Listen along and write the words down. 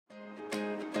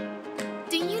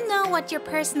what your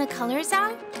personal colors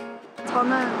are?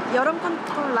 저는 여름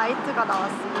컨투어 라이트가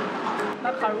나왔어요.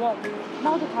 나 갈웜.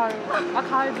 나도 갈웜. 아,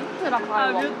 가을 뮤트라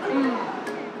갈웜.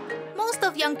 Most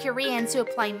of young Koreans who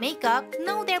apply makeup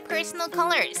know their personal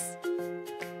colors.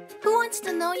 Who wants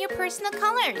to know your personal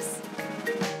colors?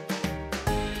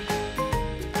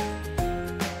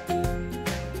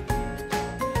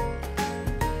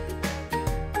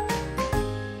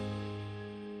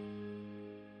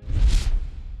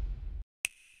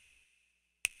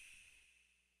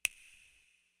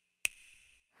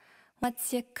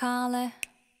 What's your color?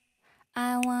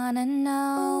 I wanna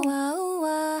know.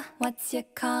 What's your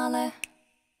color?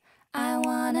 I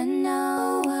wanna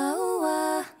know.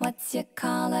 What's your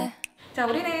color? 자,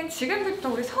 우리는 지금부터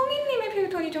우리 성인님의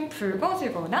필톤이 좀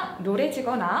붉어지거나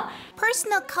노래지거나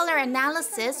Personal color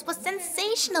analysis was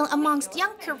sensational amongst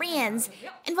young Koreans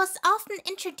and was often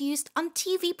introduced on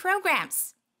TV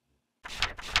programs.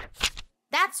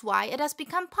 That's why it has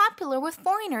become popular with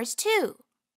foreigners too.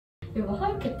 이거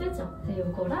하얗게 뜨죠?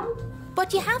 이거랑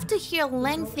But you have to hear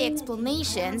lengthy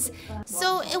explanations,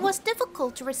 so it was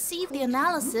difficult to receive the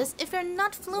analysis if you're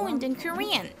not fluent in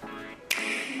Korean.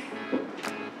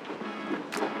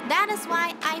 That is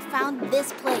why I found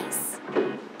this place.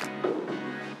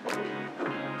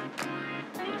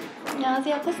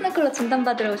 안녕하세요. 퍼스널컬러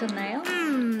진단받으러 오셨나요?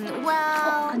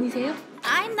 Well, 아니세요?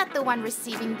 I'm not the one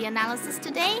receiving the analysis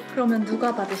today. 그러면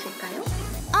누가 받으실까요?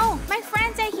 Oh, my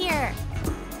friends are here.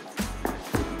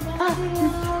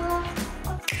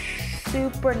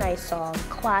 Super nice song,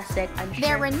 classic. I'm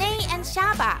They're sure Renee and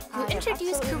Shaba, who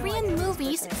introduced Korean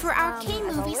movies for our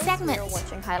K-movie segment. We're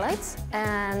watching highlights,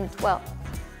 and well,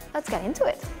 let's get into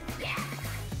it.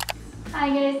 Hi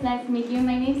guys, nice to meet you.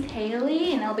 My name is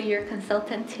Haley and I'll be your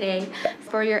consultant today.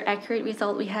 For your accurate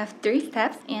result, we have 3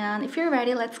 steps. And if you're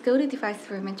ready, let's go to the device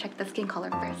room and check the skin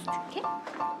color first, okay?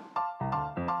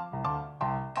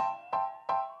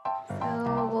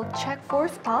 So we'll check 4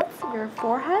 spots, your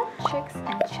forehead, cheeks,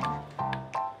 and chin.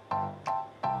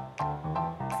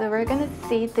 So we're gonna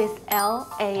see this L,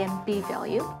 A, and B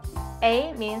value.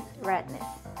 A means redness,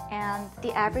 and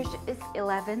the average is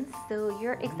 11, so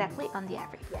you're exactly on the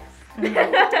average.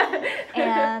 Yes.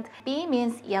 And B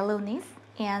means yellowness,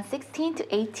 and 16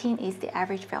 to 18 is the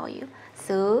average value.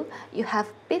 So you have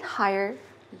a bit higher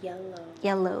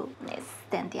yellowness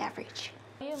than the average.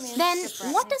 Then,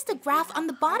 what does the graph on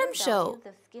the bottom show?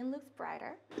 The skin looks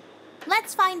brighter.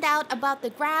 Let's find out about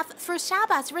the graph for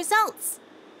Shaba's results.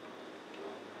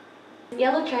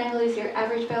 Yellow triangle is your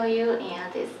average value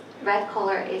and this red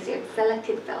color is your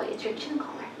selected value, it's your chin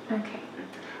color. Okay.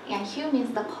 And hue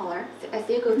means the color. So as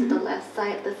you go to the left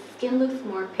side, the skin looks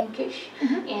more pinkish.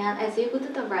 And as you go to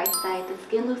the right side, the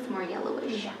skin looks more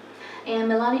yellowish.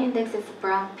 And melanin index is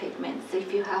brown pigment. So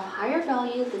if you have higher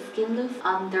value, the skin looks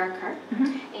darker.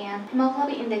 And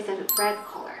hemoglobin index is red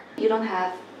color. You don't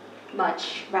have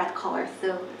much red color,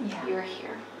 so you're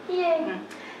here. Yay!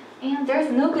 And there's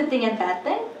no good thing and bad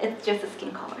thing. It's just a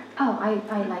skin color. Oh, I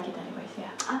like it anyways, yeah.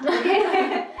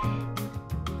 Okay.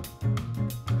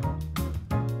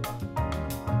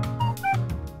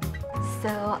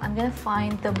 So I'm gonna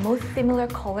find the most similar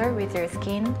color with your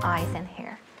skin, eyes, and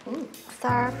hair. Ooh.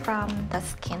 Start from the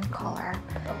skin color.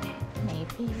 Okay.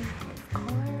 Maybe this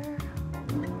color.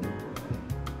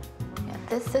 Yeah,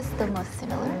 this is the most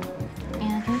similar.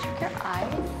 And can you check your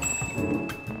eyes?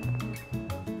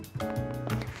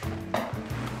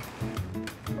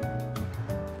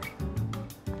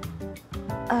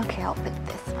 Okay, I'll pick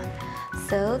this one.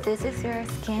 So this is your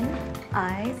skin,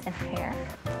 eyes, and hair.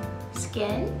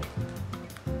 Skin,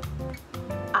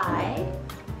 eye,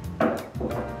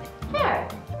 hair.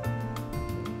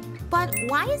 But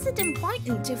why is it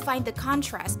important to find the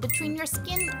contrast between your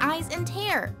skin, eyes, and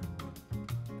hair?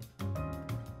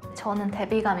 저는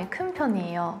대비감이 큰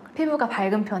편이에요. 피부가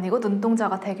밝은 편이고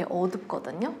눈동자가 되게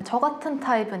어둡거든요. 저 같은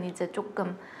타입은 이제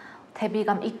조금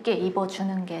대비감 있게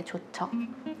입어주는 게 좋죠.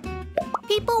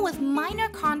 People with minor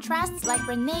contrasts like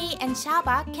Renee and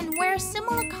Shaba can wear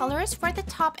similar colors for the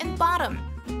top and bottom.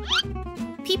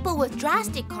 People with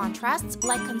drastic contrasts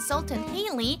like consultant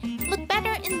Haley look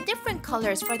better in different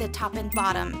colors for the top and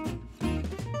bottom.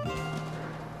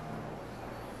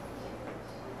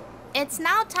 It's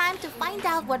now time to find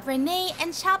out what Renee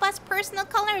and Shaba's personal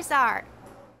colors are.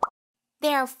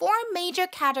 There are 4 major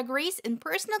categories in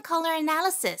personal color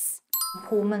analysis.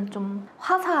 봄은 좀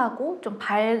화사하고 좀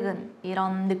밝은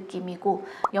이런 느낌이고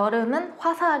여름은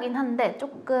화사하긴 한데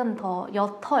조금 더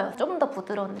옅어요. 좀 더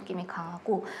부드러운 느낌이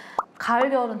강하고 가을,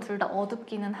 겨울은 둘 다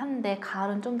어둡기는 한데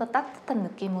가을은 좀 더 따뜻한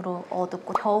느낌으로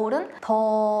어둡고 겨울은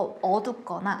더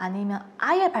어둡거나 아니면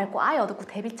아예 밝고 아예 어둡고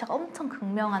대비차가 엄청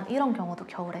극명한 이런 경우도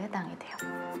겨울에 해당이 돼요.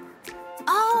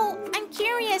 Oh, I'm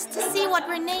curious to see what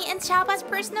Renee and Shaba's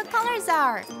personal colors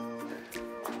are.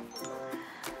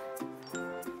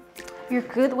 You're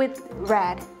good with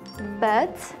red,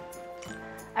 but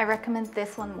I recommend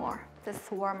this one more,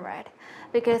 this warm red,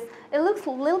 because it looks a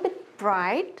little bit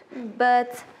bright,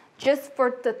 but just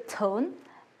for the tone,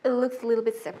 it looks a little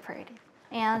bit separated.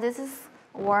 And this is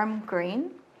warm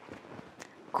green,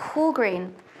 cool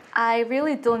green. I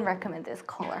really don't recommend this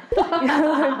color.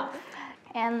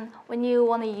 And when you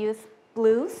want to use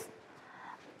blues,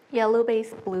 yellow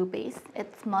base, blue base,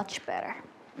 it's much better.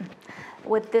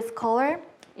 With this color,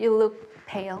 you look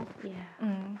pale.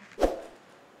 Yeah.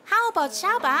 How about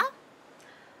Shaba?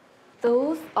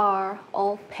 Those are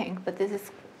all pink, but this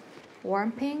is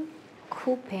warm pink,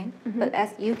 cool pink. But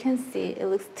as you can see, it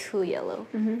looks too yellow.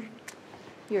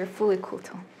 You're fully cool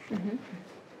tone.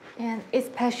 And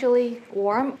especially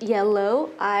warm yellow,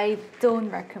 I don't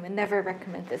recommend, never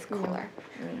recommend this color.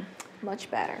 Much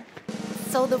better.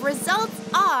 So the results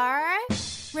are...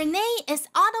 Renee is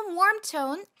autumn warm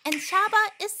tone and Shaba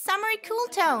is summery cool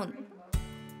tone.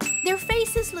 Their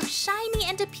faces look shiny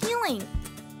and appealing.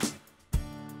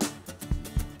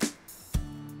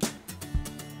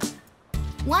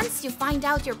 Once you find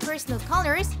out your personal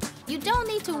colors, you don't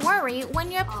need to worry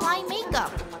when you apply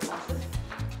makeup.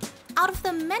 Out of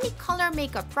the many color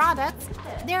makeup products,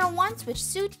 there are ones which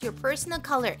suit your personal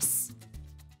colors.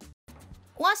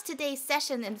 Was today's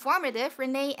session informative,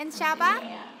 Renee and Shaba?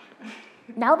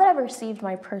 Now that I've received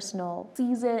my personal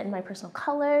season and my personal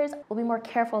colors, I'll be more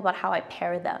careful about how I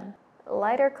pair them.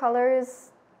 Lighter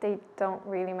colors, they don't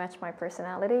really match my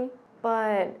personality,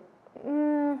 but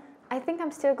I think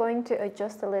I'm still going to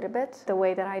adjust a little bit the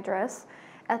way that I dress.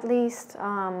 At least,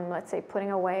 let's say,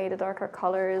 putting away the darker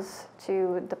colors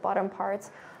to the bottom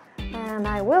parts. And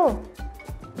I will,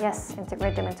 yes,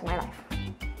 integrate them into my life.